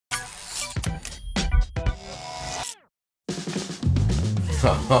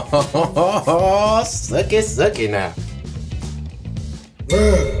Sucky now.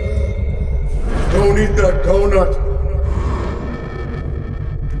 Don't eat that donut.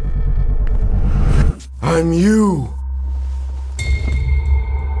 I'm you.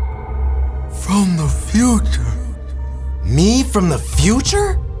 From the future. Me from the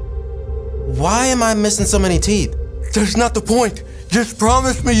future? Why am I missing so many teeth? That's not the point. Just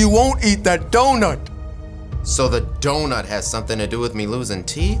promise me you won't eat that donut. So the donut has something to do with me losing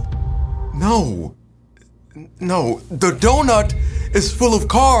teeth? No. No, the donut is full of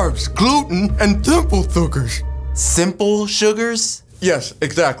carbs, gluten, and simple sugars. Simple sugars? Yes,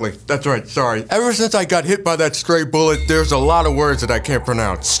 exactly. That's right, sorry. Ever since I got hit by that stray bullet, there's a lot of words that I can't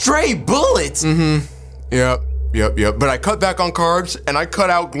pronounce. Stray bullets? Mm-hmm. Yep. But I cut back on carbs, and I cut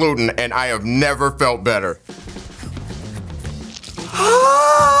out gluten, and I have never felt better.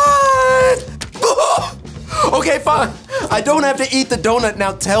 Okay, fine. I don't have to eat the donut.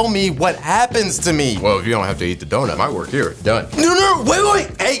 Now tell me what happens to me. Well, if you don't have to eat the donut, my work here is done. No, wait.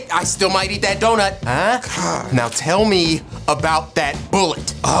 Hey, I still might eat that donut. Huh? Now tell me about that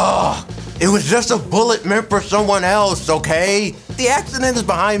bullet. It was just a bullet meant for someone else, okay? The accident is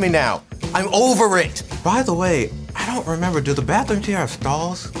behind me now. I'm over it. By the way, I don't remember, do the bathrooms here have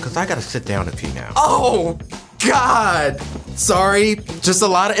stalls? Because I gotta sit down a few now. Oh, God. Sorry, just a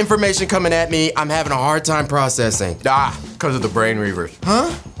lot of information coming at me. I'm having a hard time processing. Because of the brain reavers.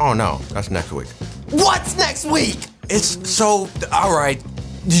 Huh? Oh no, that's next week. What's next week? It's so, all right.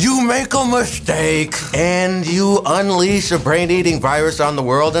 You make a mistake and you unleash a brain-eating virus on the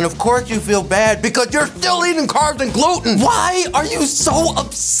world, and of course you feel bad because you're still eating carbs and gluten. Why are you so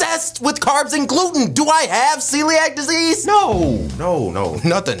obsessed with carbs and gluten? Do I have celiac disease? No,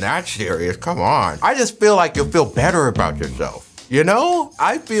 nothing that serious, come on. I just feel like you'll feel better about yourself. You know,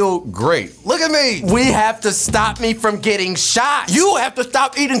 I feel great. Look at me. We have to stop me from getting shot. You have to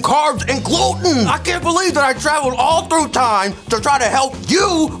stop eating carbs and gluten. I can't believe that I traveled all through time to try to help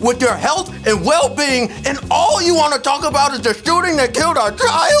you with your health and well-being, and all you want to talk about is the shooting that killed our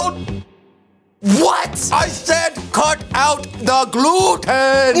child? What? I said cut out the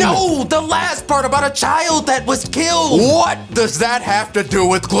gluten! No, the last part about a child that was killed. What does that have to do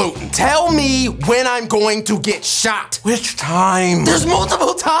with gluten? Tell me when I'm going to get shot. Which time? There's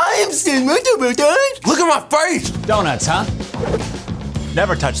multiple times. Look at my face! Donuts, huh?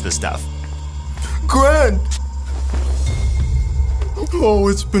 Never touch this stuff. Grant! Oh,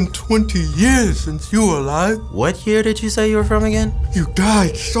 it's been 20 years since you were alive. What year did you say you were from again? You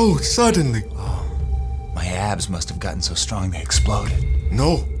died so suddenly. My abs must have gotten so strong they exploded.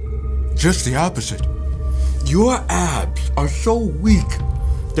 No, just the opposite. Your abs are so weak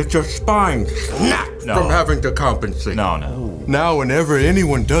that your spine snapped from having to compensate. No. Now whenever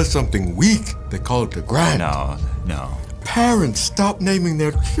anyone does something weak, they call it a Grant. No. Parents stop naming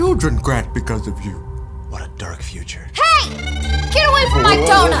their children Grant because of you. What a dark future. Hey! Get away from my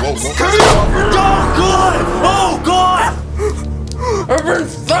donuts! Oh, God! I've been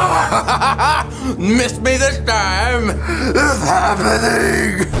stopped! Missed me this time! It's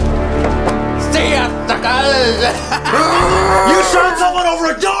happening! See ya, suckers! You shot someone over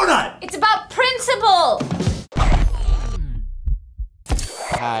a donut! It's about principle!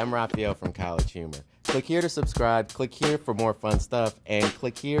 Hi, I'm Raphael from CollegeHumor. Click here to subscribe, click here for more fun stuff, and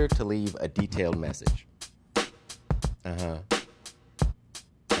click here to leave a detailed message.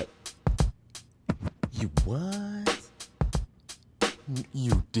 You what?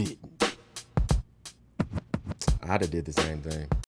 You didn't. I'd have did the same thing.